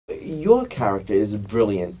your character is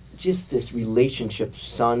brilliant. Just this relationship,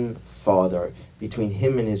 son-father, between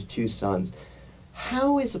him and his two sons.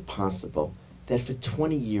 How is it possible that for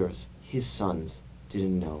 20 years his sons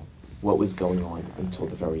didn't know what was going on until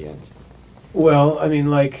the very end? Well, I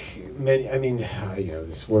mean, like many,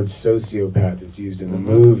 this word sociopath is used in the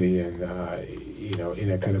movie, and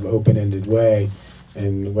in a kind of open-ended way.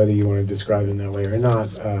 And whether you want to describe him that way or not,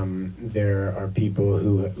 there are people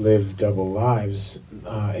who live double lives,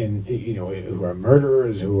 who are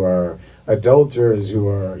murderers, who are adulterers, who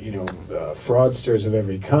are fraudsters of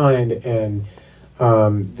every kind, and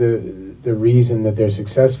the reason that they're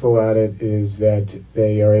successful at it is that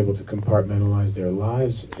they are able to compartmentalize their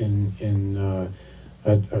lives in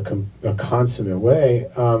a consummate way.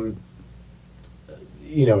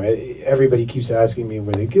 Everybody keeps asking me,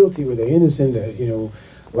 were they guilty? Were they innocent? A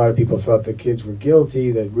lot of people thought the kids were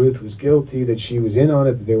guilty, that Ruth was guilty, that she was in on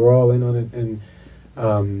it, that they were all in on it. And,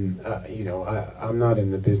 I'm not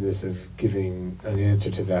in the business of giving an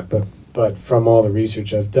answer to that. But from all the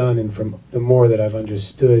research I've done and from the more that I've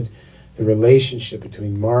understood the relationship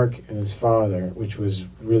between Mark and his father, which was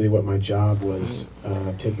really what my job was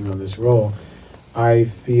taking on this role, I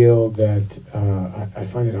feel that I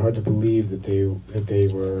find it hard to believe that they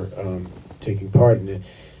were taking part in it.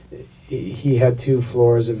 He had two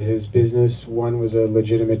floors of his business. One was a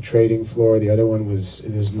legitimate trading floor. The other one was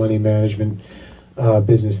this money management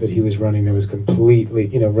business that he was running that was completely,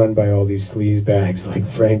 run by all these sleazebags like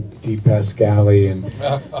Frank DiPascali and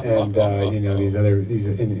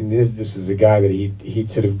this was a guy that he'd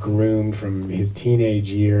sort of groomed from his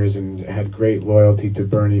teenage years and had great loyalty to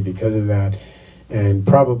Bernie because of that. And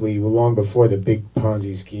probably long before the big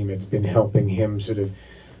Ponzi scheme had been helping him sort of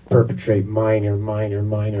perpetrate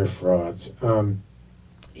minor frauds.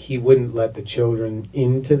 He wouldn't let the children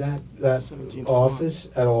into that office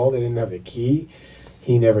at all. They didn't have the key.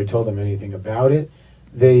 He never told them anything about it.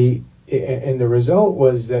 And the result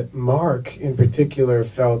was that Mark, in particular,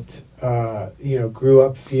 felt, grew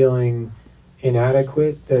up feeling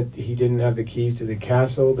inadequate, that he didn't have the keys to the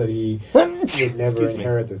castle, that he would never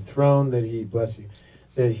inherit the throne, that he, bless you,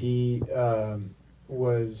 that he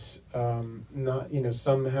was not,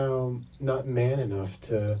 somehow not man enough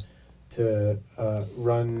to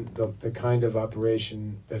run the kind of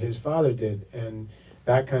operation that his father did. And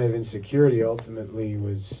that kind of insecurity ultimately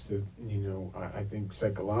was I think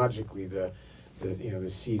psychologically the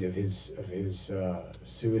seed of his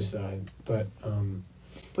suicide. But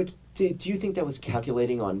do you think that was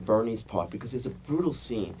calculating on Bernie's part? Because there's a brutal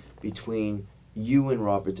scene between you and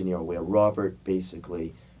Robert De Niro where Robert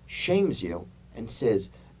basically shames you and says,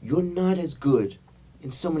 you're not as good, in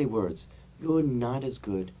so many words, you're not as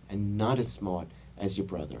good and not as smart as your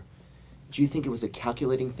brother. Do you think it was a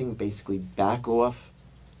calculating thing, basically back off,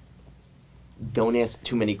 don't ask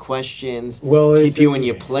too many questions, keep you in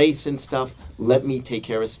your place and stuff, let me take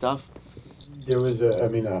care of stuff? There was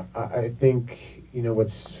I think,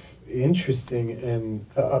 what's interesting and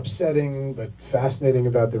upsetting but fascinating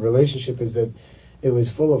about the relationship is that it was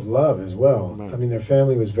full of love as well. Right. I mean, their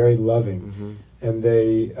family was very loving, and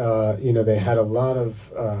they had a lot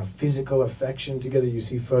of physical affection together. You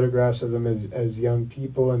see photographs of them as young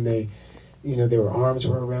people, and their arms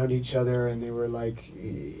were around each other, and they were like,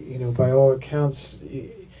 by all accounts,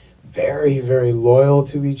 very, very loyal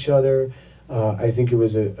to each other. I think it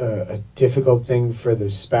was a difficult thing for the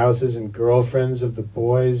spouses and girlfriends of the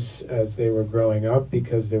boys as they were growing up,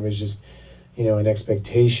 because there was just, an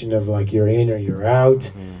expectation of like you're in or you're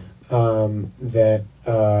out, that,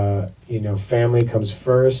 family comes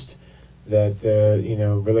first, that the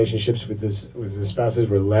relationships with the spouses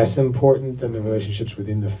were less important than the relationships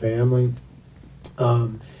within the family.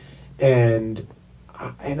 And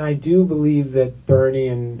I do believe that Bernie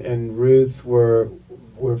and Ruth were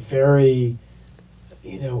very,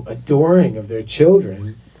 adoring of their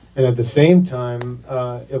children, and at the same time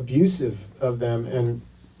abusive of them, and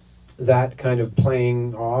that kind of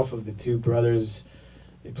playing the two brothers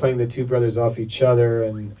off each other,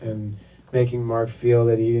 and making Mark feel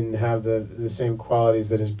that he didn't have the same qualities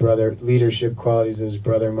that his brother, leadership qualities that his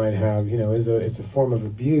brother might have, it's a form of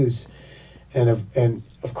abuse. And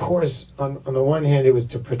of course, on the one hand, it was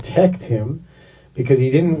to protect him, because he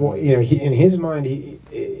didn't want, in his mind,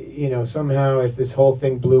 somehow if this whole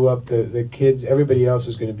thing blew up, the kids, everybody else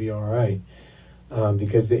was going to be all right,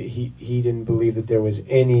 because he didn't believe that there was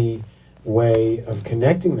any way of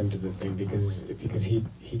connecting them to the thing, because he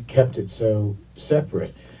kept it so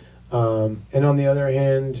separate. And on the other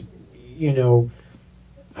hand,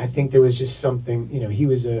 I think there was just something, he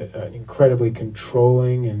was an incredibly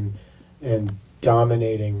controlling and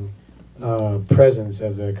dominating presence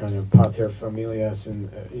as a kind of pater familias, and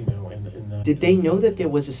in that. Did they know that there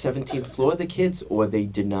was a 17th floor, the kids, or they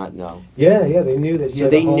did not know? Yeah, they knew that he So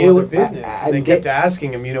had they a whole knew other business. and they they- kept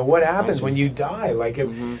asking him, what happens see. when you die? Like,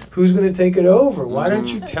 Mhm. who's going to take it over? Why don't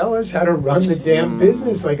you tell us how to run the damn Mhm.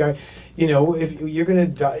 business? Like, if you're going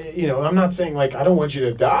to die, I'm not saying, like, I don't want you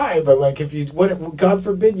to die, but, like, if you, God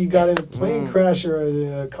forbid you got in a plane crash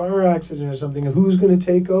or a car accident or something, who's going to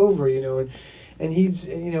take over, And he's,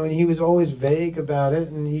 and he was always vague about it,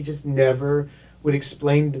 and he just never would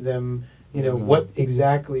explain to them, what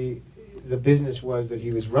exactly the business was that he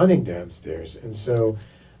was running downstairs. And so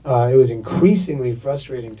it was increasingly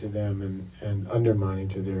frustrating to them and undermining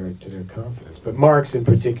to their confidence. But Mark's in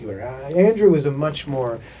particular. Andrew was a much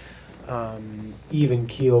more even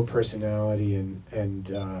keel personality and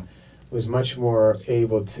was much more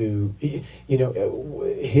able to,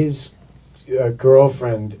 his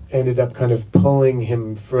girlfriend ended up kind of pulling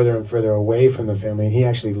him further and further away from the family, and he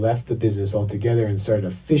actually left the business altogether and started a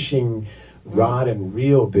fishing rod and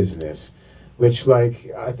reel business, which,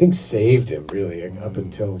 like, I think saved him really up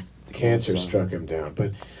until cancer struck him down.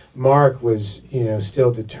 But Mark was,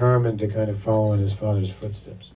 still determined to kind of follow in his father's footsteps.